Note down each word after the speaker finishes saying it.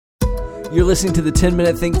You're listening to the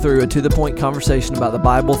 10-Minute Think Through, a to-the-point conversation about the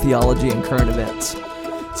Bible, theology, and current events.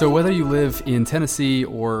 So whether you live in Tennessee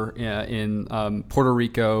or in Puerto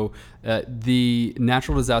Rico, the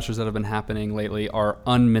natural disasters that have been happening lately are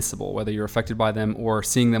unmissable, whether you're affected by them or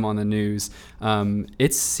seeing them on the news.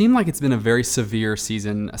 It seemed like it's been a very severe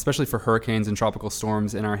season, especially for hurricanes and tropical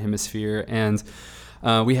storms in our hemisphere. And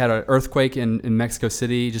we had an earthquake in Mexico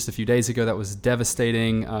City just a few days ago that was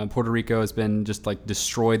devastating. Puerto Rico has been just like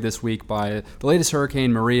destroyed this week by the latest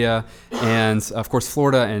hurricane, Maria. And of course,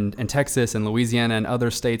 Florida and Texas and Louisiana and other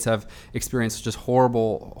states have experienced just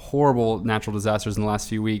horrible natural disasters in the last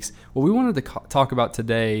few weeks. What we wanted to talk about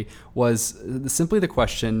today was simply the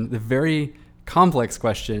question, the very complex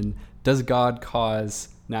question, does God cause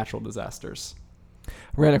natural disasters?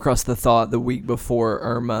 Ran across the thought the week before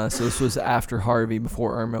Irma, so this was after Harvey,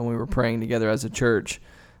 before Irma, and we were praying together as a church.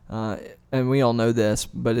 And we all know this,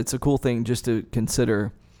 but it's a cool thing just to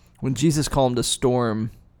consider. When Jesus calmed a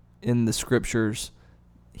storm in the scriptures,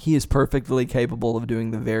 he is perfectly capable of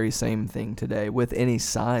doing the very same thing today with any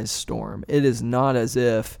size storm. It is not as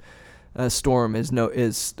if a storm is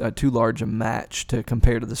too large a match to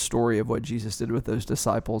compare to the story of what Jesus did with those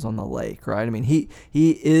disciples on the lake, right? I mean, he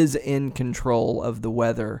is in control of the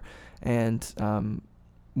weather, and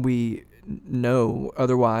we know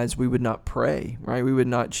otherwise we would not pray, right? We would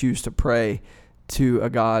not choose to pray to a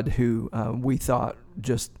God who we thought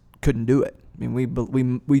just couldn't do it. I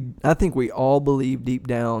mean, I think we all believe deep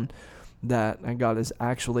down that God is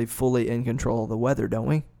actually fully in control of the weather, don't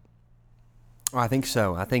we? I think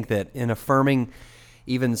so. I think that in affirming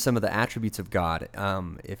even some of the attributes of God,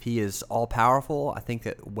 if he is all-powerful, I think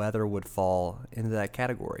that weather would fall into that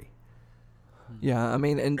category. Yeah, I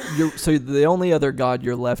mean, so the only other God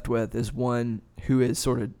you're left with is one who is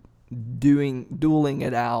sort of dueling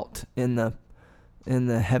it out in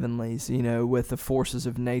the heavenlies, with the forces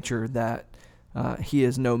of nature that he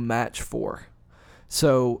is no match for.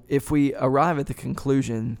 So if we arrive at the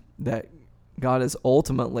conclusion that God is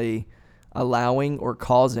ultimately allowing or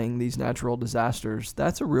causing these natural disasters,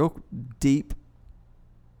 that's a real deep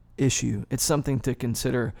issue. It's something to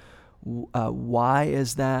consider. Why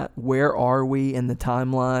is that? Where are we in the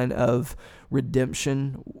timeline of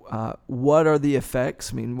redemption? What are the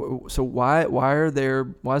effects? I mean, so why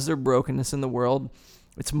is there brokenness in the world?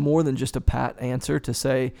 It's more than just a pat answer to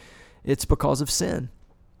say it's because of sin.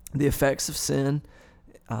 The effects of sin,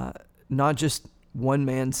 not just one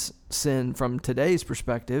man's sin from today's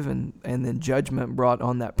perspective and then judgment brought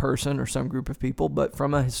on that person or some group of people, but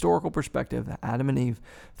from a historical perspective, Adam and Eve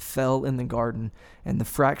fell in the garden, and the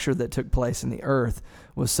fracture that took place in the earth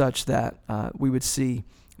was such that we would see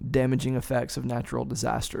damaging effects of natural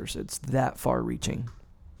disasters. It's that far-reaching.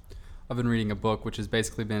 I've been reading a book which has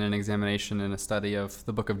basically been an examination and a study of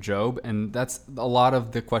the book of Job, and that's a lot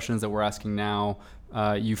of the questions that we're asking now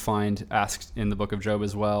you find asked in the book of Job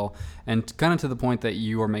as well. And kind of to the point that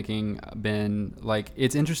you are making, Ben, like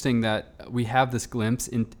it's interesting that we have this glimpse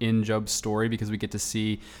in Job's story because we get to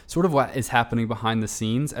see sort of what is happening behind the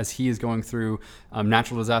scenes as he is going through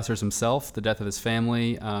natural disasters himself, the death of his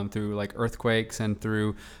family, through like earthquakes and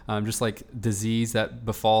through just like disease that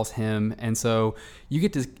befalls him. And so you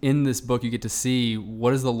get to, in this book, you get to see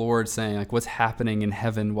what is the Lord saying, like what's happening in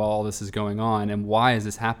heaven while all this is going on and why is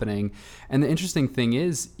this happening. And the interesting thing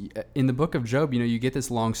is, in the book of Job, you get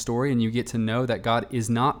this long story and you get to know that God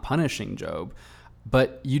is not punishing Job,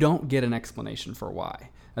 but you don't get an explanation for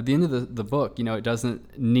why. At the end of the book, it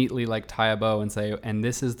doesn't neatly like tie a bow and say, and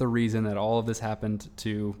this is the reason that all of this happened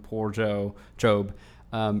to poor Job.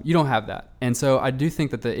 You don't have that. And so I do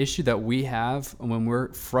think that the issue that we have when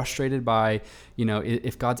we're frustrated by,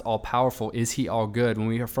 if God's all powerful, is he all good? When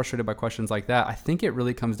we are frustrated by questions like that, I think it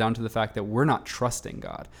really comes down to the fact that we're not trusting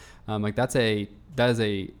God.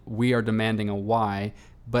 We are demanding a why,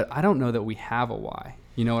 but I don't know that we have a why.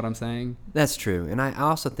 You know what I'm saying? That's true. And I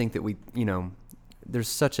also think that there's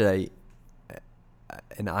such an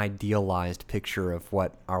idealized picture of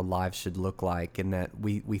what our lives should look like, and that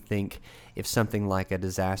we think if something like a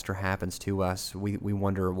disaster happens to us, we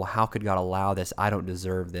wonder, well, how could God allow this? I don't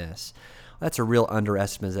deserve this. That's a real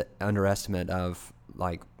underestimate of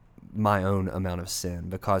like my own amount of sin,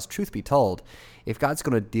 because truth be told, if God's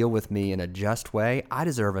going to deal with me in a just way, I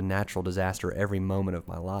deserve a natural disaster every moment of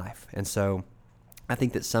my life. And so I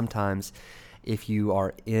think that sometimes if you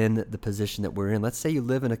are in the position that we're in, let's say you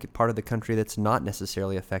live in a part of the country that's not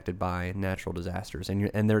necessarily affected by natural disasters,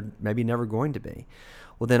 and they're maybe never going to be,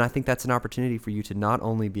 well, then I think that's an opportunity for you to not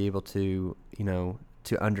only be able to,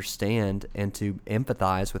 to understand and to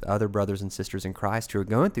empathize with other brothers and sisters in Christ who are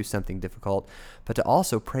going through something difficult, but to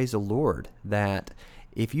also praise the Lord that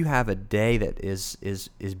if you have a day that is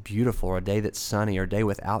beautiful, or a day that's sunny, or a day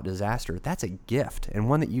without disaster, that's a gift, and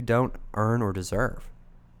one that you don't earn or deserve.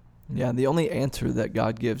 Yeah, the only answer that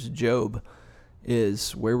God gives Job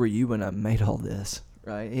is, where were you when I made all this?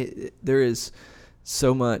 Right? There is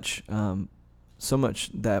so much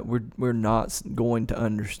that we're not going to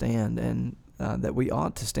understand, and that we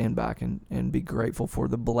ought to stand back and be grateful for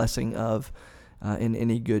the blessing of in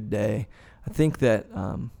any good day. I think that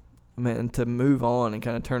to move on and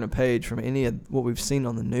kind of turn a page from any of what we've seen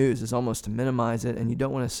on the news is almost to minimize it, and you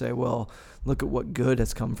don't want to say, well, look at what good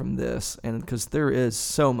has come from this, and because there is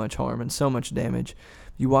so much harm and so much damage.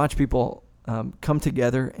 You watch people come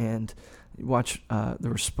together, and you watch the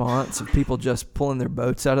response of people just pulling their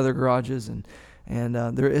boats out of their garages, and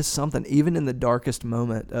there is something, even in the darkest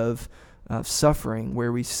moment of suffering,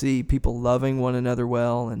 where we see people loving one another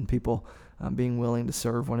well, and people being willing to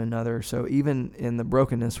serve one another. So even in the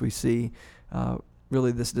brokenness, we see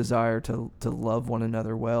really this desire to love one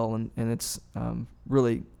another well, and it's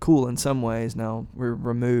really cool in some ways. Now we're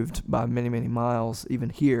removed by many, many miles, even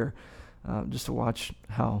here, just to watch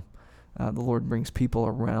how the Lord brings people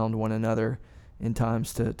around one another in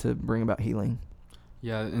times to bring about healing.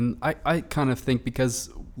 Yeah, and I kind of think, because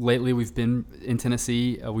lately we've been in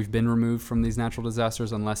Tennessee, we've been removed from these natural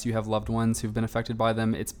disasters unless you have loved ones who've been affected by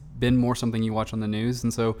them. It's been more something you watch on the news.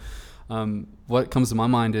 And so what comes to my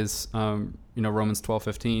mind is, Romans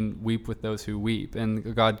 12:15, weep with those who weep,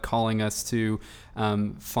 and God calling us to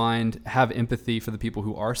have empathy for the people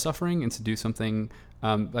who are suffering, and to do something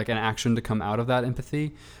like an action to come out of that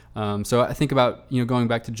empathy. So I think about, going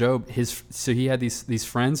back to Job, so he had these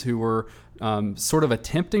friends who were sort of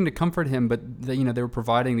attempting to comfort him, but they were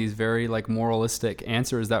providing these very moralistic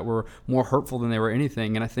answers that were more hurtful than they were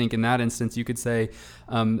anything. And I think in that instance, you could say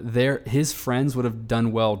his friends would have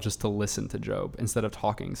done well just to listen to Job instead of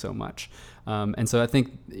talking so much. And so I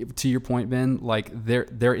think, to your point, Ben,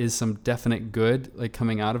 there is some definite good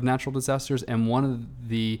coming out of natural disasters. And one of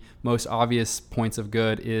the most obvious points of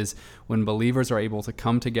good is when believers are able to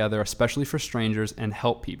come together, especially for strangers, and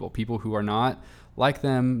help people who are not like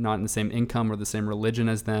them, not in the same income or the same religion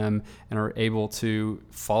as them, and are able to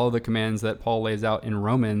follow the commands that Paul lays out in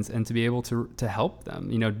Romans, and to be able to help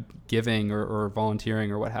them, giving or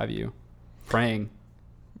volunteering or what have you, praying.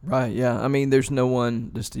 Right, yeah. I mean, there's no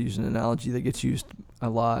one, just to use an analogy that gets used a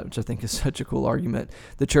lot, which I think is such a cool argument.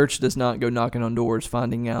 The church does not go knocking on doors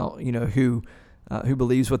finding out, who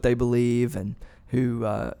believes what they believe, and who,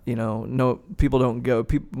 no, people don't go,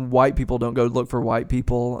 white people don't go look for white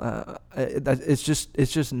people. It's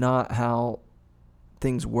just not how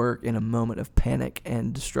things work in a moment of panic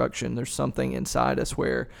and destruction. There's something inside us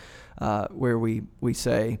where we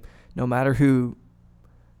say, no matter who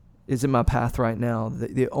is in my path right now,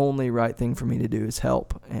 the only right thing for me to do is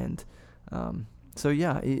help. And so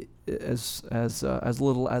yeah, as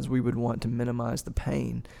little as we would want to minimize the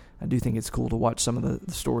pain, I do think it's cool to watch some of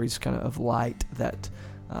the stories kind of light that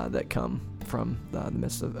come from the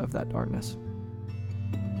midst of that darkness.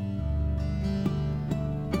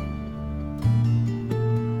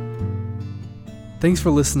 Thanks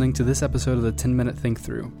for listening to this episode of the 10-Minute Think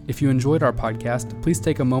Through. If you enjoyed our podcast, please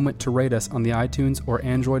take a moment to rate us on the iTunes or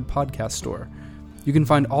Android podcast store. You can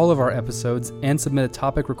find all of our episodes and submit a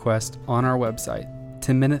topic request on our website,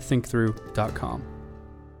 10minutethinkthrough.com.